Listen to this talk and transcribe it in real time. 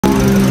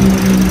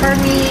For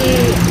me,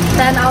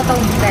 10 out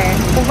of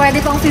 10. Kung pwede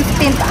pang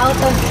 15th out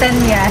of 10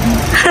 yan.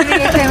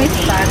 Bigay kay Miss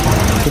Pat.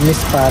 Si Miss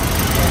Pat,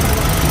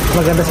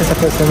 maganda siya sa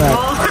personal.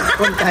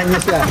 Puntahan niyo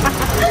siya.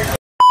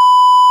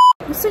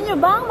 Gusto nyo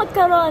bang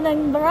magkaroon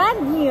ng brand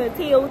new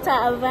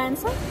Toyota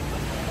Avanza?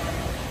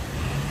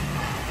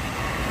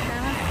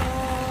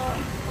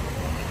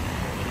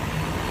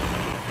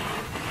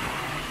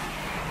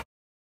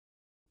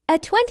 A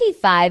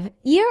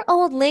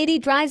 25-year-old lady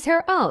drives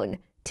her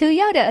own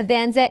Toyota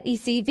Avanza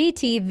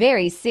ECVT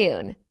very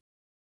soon.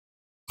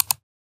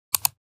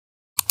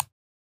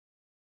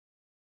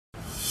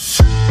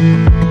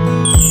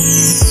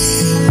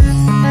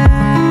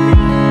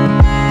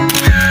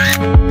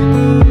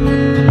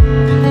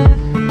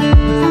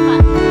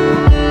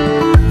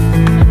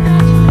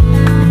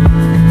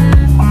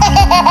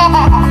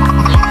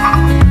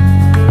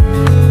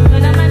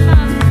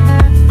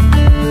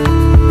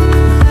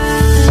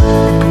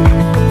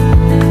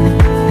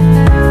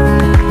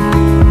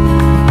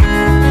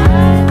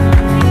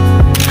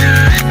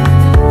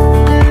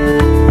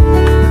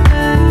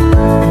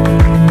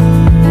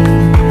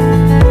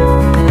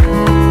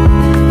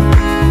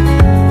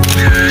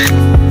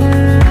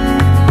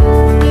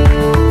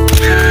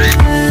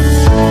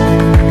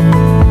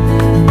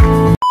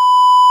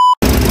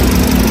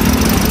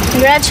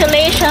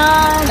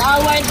 Congratulations,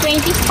 our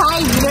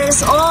 25 years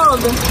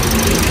old.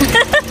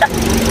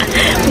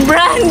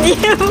 Brand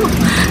new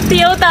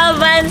Toyota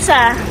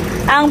Avanza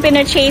ang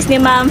pina-chase ni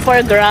Ma'am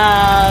for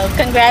Grab.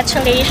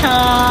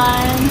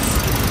 Congratulations.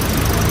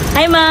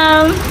 Hi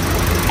Ma'am.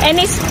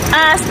 Any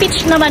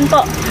speech naman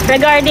po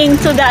regarding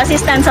to the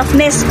assistance of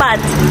Miss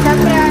Pat?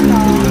 Siyempre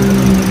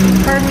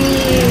for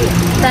me,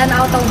 10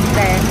 out of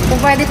 10. Kung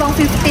pwede pang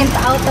 15th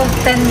out of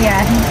 10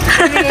 yan.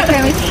 Bigay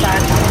kay Miss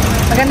Pat.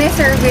 Maganda yung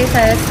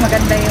services,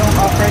 maganda yung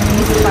offer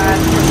ni Miss Pat.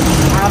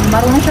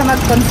 Marunong siya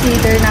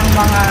mag-consider ng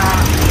mga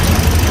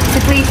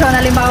situation.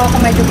 Halimbawa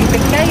kung medyo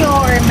bipik kayo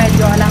or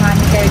medyo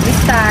alanganin kayo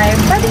this time,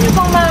 pwede nyo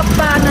pang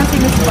mapaanan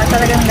si Miss Pat.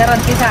 Talagang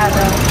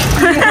garantisado.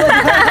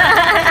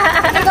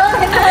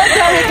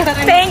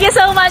 Thank you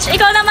so much.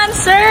 Ikaw naman,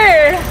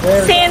 sir.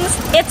 Well, since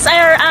it's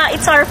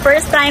our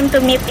first time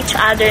to meet each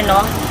other,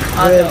 no?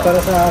 Well,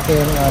 para sa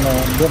akin,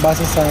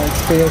 base sa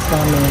experience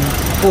namin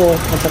po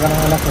at saka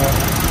ng anak ko,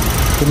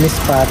 si Miss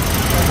Pat,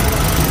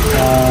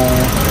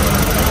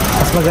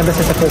 mas maganda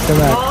siya sa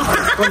personal.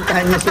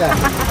 Puntahan niyo siya.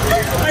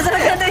 Mas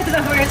maganda siya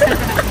sa personal.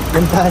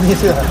 Puntahan niyo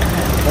siya.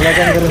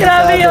 Talagang ganun.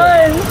 Grabe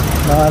yun.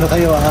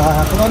 Kayo,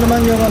 kung ano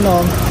man yung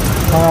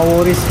mga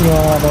worries nyo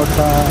about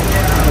sa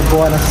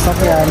nagbuha ng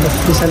sasakyan,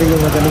 especially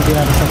yung magamitin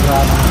natin sa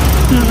Grab.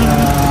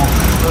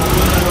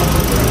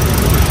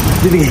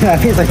 Bibigyan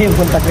natin sa yung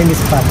contact ni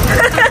Miss Pat.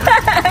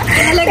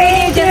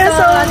 Thank you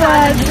so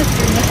much.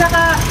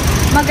 Saka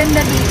maganda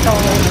dito,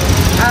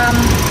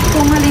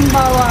 kung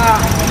halimbawa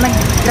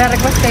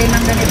nagre-request kayo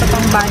ng ganito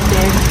pang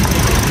budget,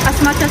 as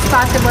much as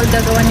possible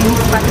gagawin ni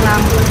Miss Pat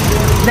ng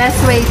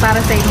best way para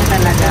sa inyo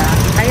talaga.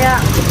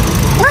 Kaya